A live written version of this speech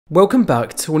Welcome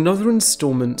back to another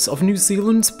instalment of New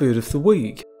Zealand's Bird of the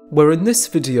Week, where in this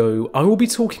video I will be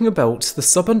talking about the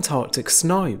Subantarctic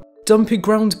snipe, dumpy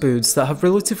ground birds that have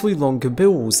relatively longer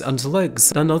bills and legs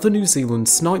than other New Zealand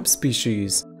snipe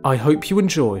species. I hope you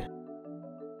enjoy.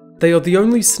 They are the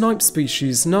only snipe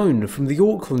species known from the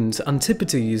Auckland,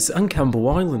 Antipodes and Campbell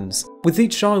Islands, with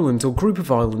each island or group of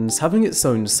islands having its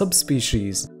own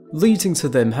subspecies, leading to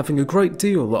them having a great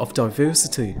deal of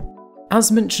diversity. As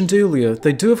mentioned earlier,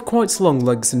 they do have quite long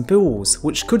legs and bills,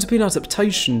 which could be an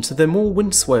adaptation to their more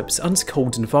windswept and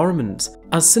cold environment,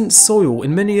 as since soil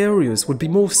in many areas would be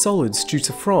more solid due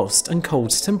to frost and cold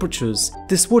temperatures,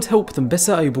 this would help them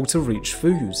better able to reach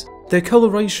food. Their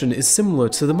coloration is similar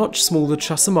to the much smaller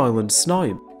Chatham Island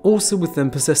snipe, also with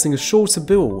them possessing a shorter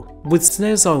bill, with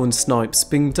Snares Island snipes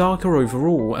being darker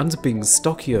overall and being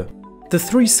stockier. The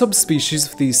three subspecies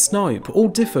of these snipe all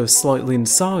differ slightly in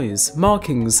size,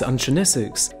 markings and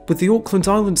genetics, with the Auckland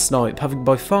Island snipe having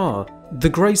by far the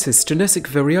greatest genetic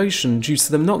variation due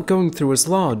to them not going through as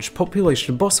large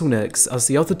population bottlenecks as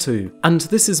the other two, and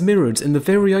this is mirrored in the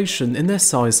variation in their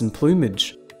size and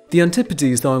plumage. The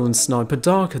Antipodes Island snipe are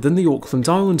darker than the Auckland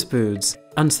Island birds,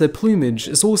 and their plumage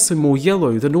is also more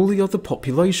yellow than all the other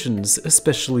populations,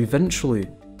 especially ventrally.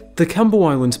 The Campbell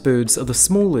Island birds are the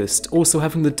smallest, also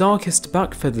having the darkest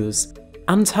back feathers,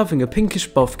 and having a pinkish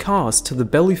buff cast to the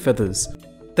belly feathers.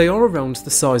 They are around the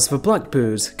size of a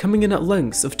blackbird, coming in at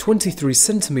lengths of 23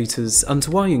 centimeters and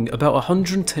weighing about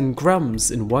 110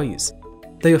 grams in weight.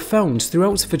 They are found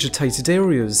throughout vegetated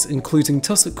areas, including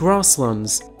tussock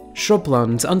grasslands,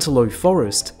 shrubland and low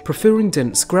forest, preferring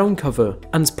dense ground cover,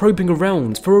 and probing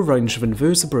around for a range of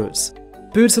invertebrates.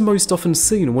 Birds are most often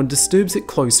seen when disturbed at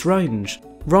close range,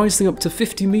 rising up to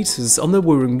 50 meters on their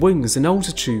whirring wings in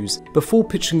altitude before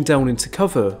pitching down into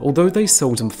cover, although they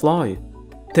seldom fly.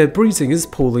 Their breeding is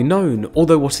poorly known,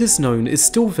 although what is known is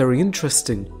still very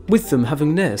interesting, with them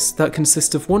having nests that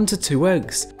consist of 1 to 2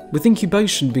 eggs, with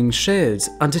incubation being shared,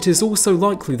 and it is also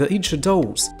likely that each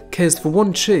adult cares for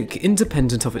one chick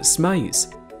independent of its mate,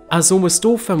 as almost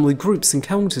all family groups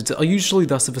encountered are usually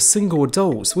that of a single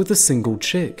adult with a single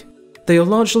chick. They are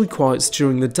largely quiet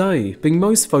during the day, being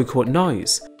most vocal at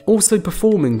night, also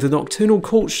performing the nocturnal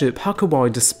courtship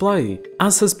Hakawai display,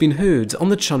 as has been heard on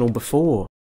the channel before.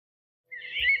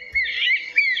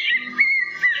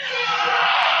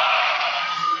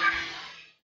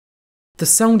 The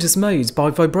sound is made by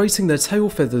vibrating their tail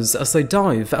feathers as they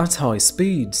dive at high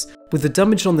speeds, with the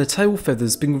damage on their tail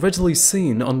feathers being readily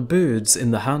seen on birds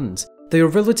in the hand. They are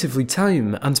relatively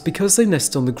tame, and because they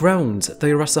nest on the ground,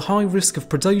 they are at a high risk of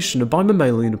predation by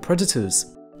mammalian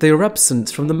predators. They are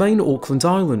absent from the main Auckland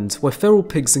Island, where feral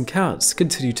pigs and cats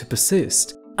continue to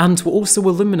persist, and were also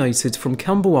eliminated from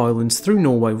Campbell Island through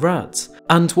Norway rat,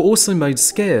 and were also made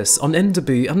scarce on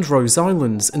Enderby and Rose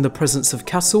Islands in the presence of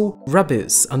cattle,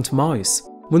 rabbits and mice.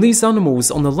 When these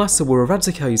animals on the latter were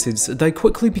eradicated, they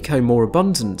quickly became more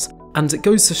abundant, and it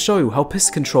goes to show how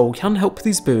pest control can help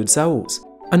these birds out.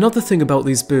 Another thing about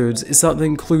these birds is that they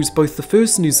include both the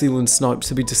first New Zealand snipe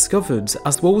to be discovered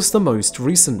as well as the most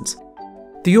recent.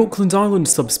 The Auckland Island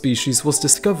subspecies was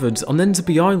discovered on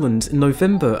Enderby Island in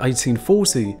November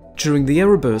 1840 during the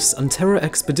Erebus and Terror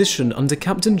expedition under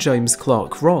Captain James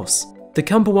Clark Ross. The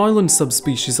Campbell Island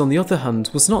subspecies on the other hand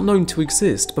was not known to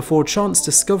exist before a chance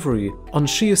discovery on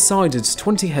sheer-sided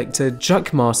 20-hectare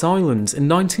Jackmart Island in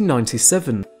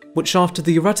 1997. Which after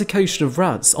the eradication of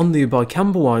rats on nearby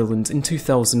Campbell Island in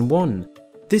 2001.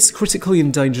 This critically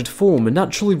endangered form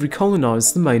naturally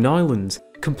recolonised the main island,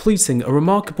 completing a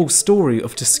remarkable story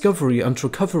of discovery and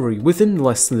recovery within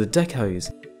less than a decade.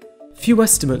 Few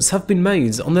estimates have been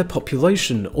made on their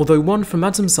population, although one from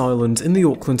Adams Island in the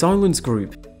Auckland Islands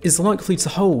group is likely to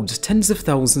hold tens of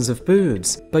thousands of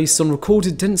birds, based on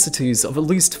recorded densities of at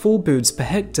least 4 birds per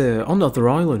hectare on other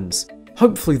islands.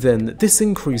 Hopefully then, this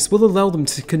increase will allow them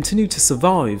to continue to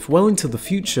survive well into the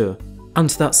future,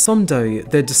 and that someday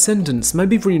their descendants may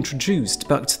be reintroduced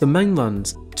back to the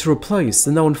mainland to replace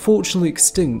the now unfortunately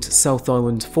extinct South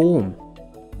Island form.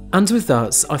 And with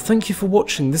that, I thank you for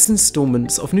watching this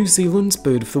instalment of New Zealand's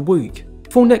Bird of the Week.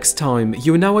 For next time,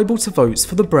 you are now able to vote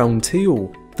for the brown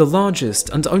teal, the largest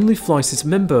and only flighted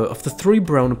member of the 3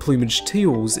 brown plumaged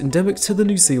teals endemic to the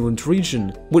New Zealand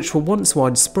region, which were once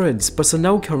widespread but are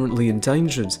now currently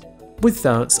endangered. With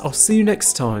that, I'll see you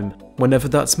next time, whenever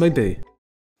that may be.